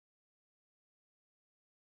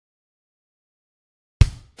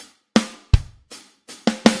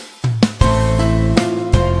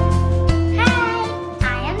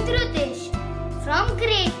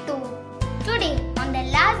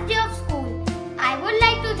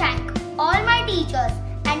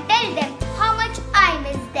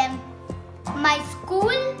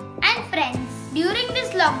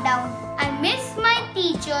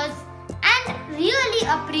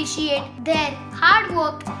appreciate their hard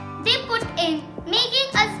work they put in making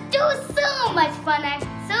us do so much fun at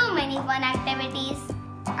so many fun activities.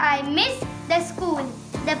 I miss the school,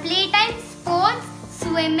 the playtime, sports,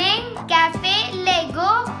 swimming, cafe,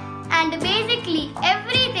 Lego, and basically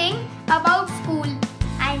everything about school.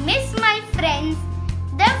 I miss my friends,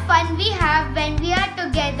 the fun we have when we are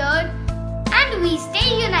together, and we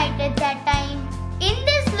stay united that time. In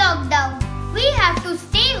this lockdown, we have to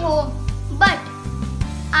stay home, but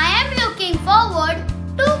I am looking forward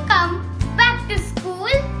to come back to school,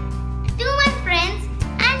 to my friends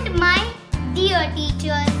and my dear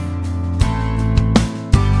teachers.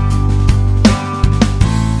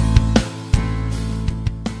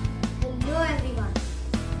 Hello everyone,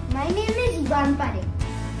 my name is Pare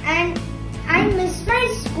and I miss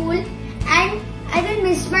my school and I will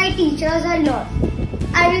miss my teachers a lot.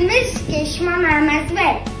 I will miss Keshma ma'am as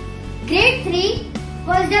well. Grade 3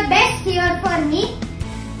 was the best year for me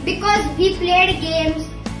because we played games,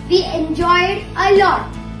 we enjoyed a lot.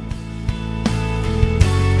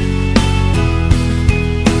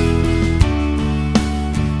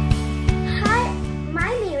 Hi, my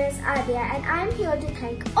name is Adya and I am here to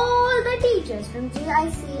thank all the teachers from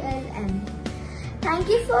GICLM. Thank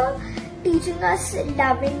you for teaching us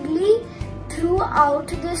lovingly throughout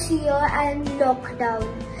this year and lockdown.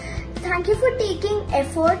 Thank you for taking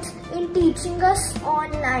efforts in teaching us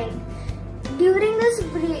online. During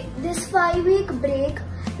this 5-week break,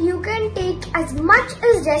 you can take as much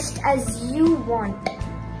rest as you want.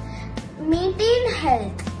 Maintain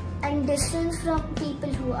health and distance from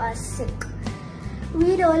people who are sick.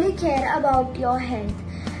 We really care about your health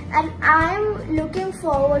and I am looking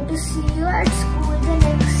forward to see you at school the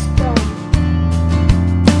next term.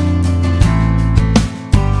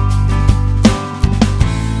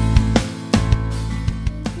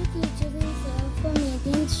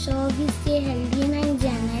 So we stay healthy and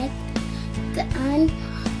hygienic and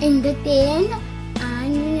entertained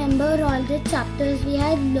and remember all the chapters we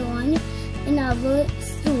had learned in our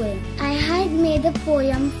school. I had made a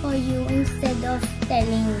poem for you instead of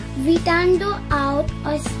telling. We can't go out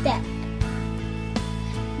or step.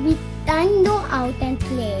 We can't go out and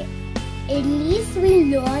play. At least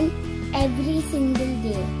we learn every single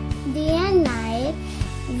day. Day and night,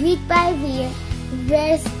 week by week,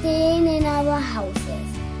 we're staying in our houses.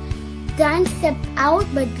 Can't step out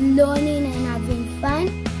but learning and having fun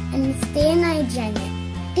and staying hygienic.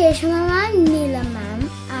 Keshma ma'am, Neela ma'am,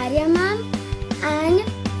 Arya ma'am and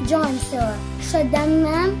John sir, Shraddha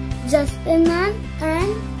ma'am, Jasper ma'am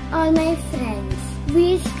and all my friends.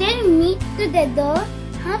 We still meet together,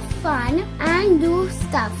 have fun and do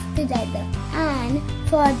stuff together. And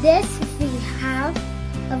for this we have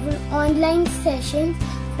our online sessions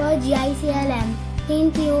for GICLM.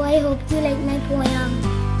 Thank you. I hope you like my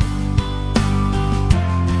poem.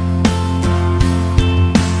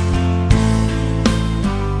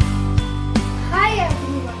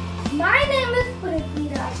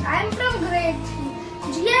 I am from grade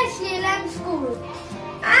 3, GICLM school.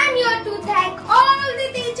 I am here to thank all the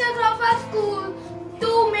teachers of our school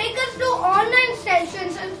to make us do online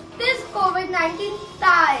sessions in this COVID-19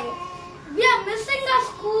 time. We are missing our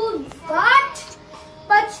school,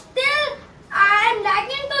 but still I am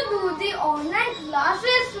liking to do the online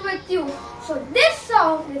classes with you. So this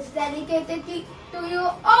song is dedicated to you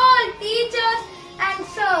all teachers and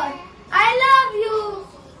sir. I love you.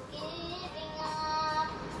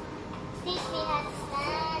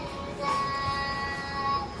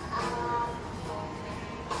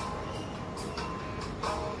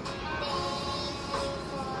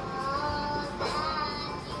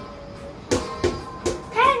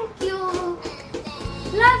 Thank you.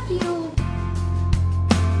 Love you.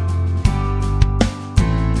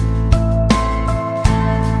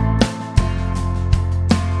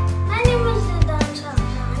 My name is Siddharth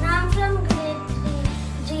Sharma and I am from grade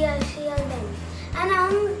 3 GICLM and I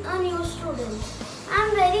am a new student. I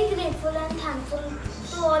am very grateful and thankful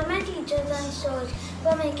to all my teachers and sirs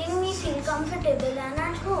for making me feel comfortable and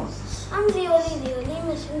at home. I am really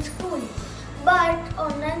missing school, but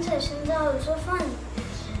online sessions are also fun.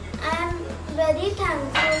 I am very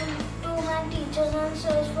thankful to my teachers and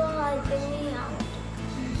sirs for helping me out.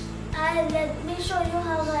 Let me show you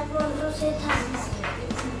how I want to say thanks.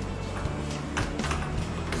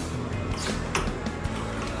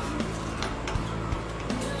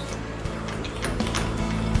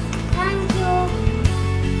 Thank you.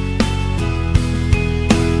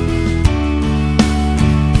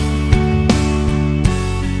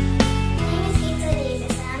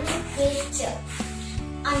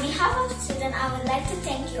 On behalf of the children, I would like to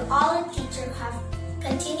thank you all the teachers who have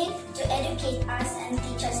continued to educate us and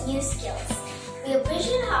teach us new skills. We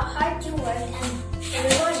appreciate how hard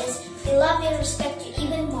will respect you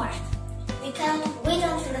even more. We can't wait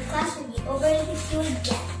until the class will be over with you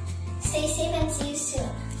again. Stay safe and see you soon.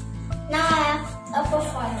 Now I have a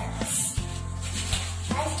performance.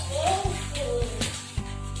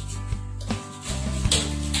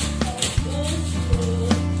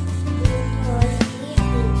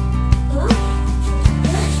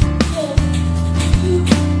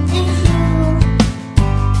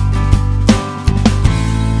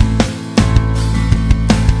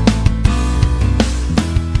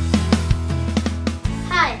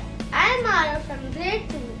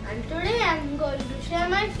 And today I am going to share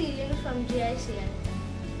my feelings from GICLM.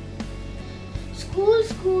 School,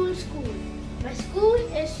 school, school. My school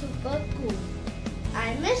is super cool.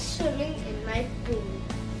 I miss swimming in my pool.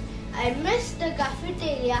 I miss the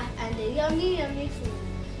cafeteria and the yummy, yummy food.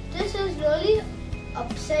 This is really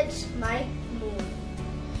upsets my mood.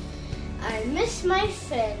 I miss my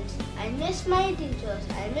friends. I miss my teachers.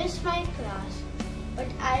 I miss my class. But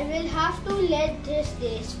I will have to let these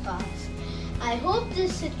days pass. I hope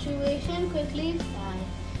this situation quickly flies,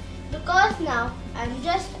 because now I'm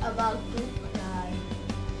just about to cry.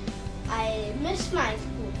 I miss my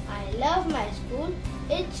school. I love my school.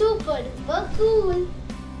 It's super duper cool.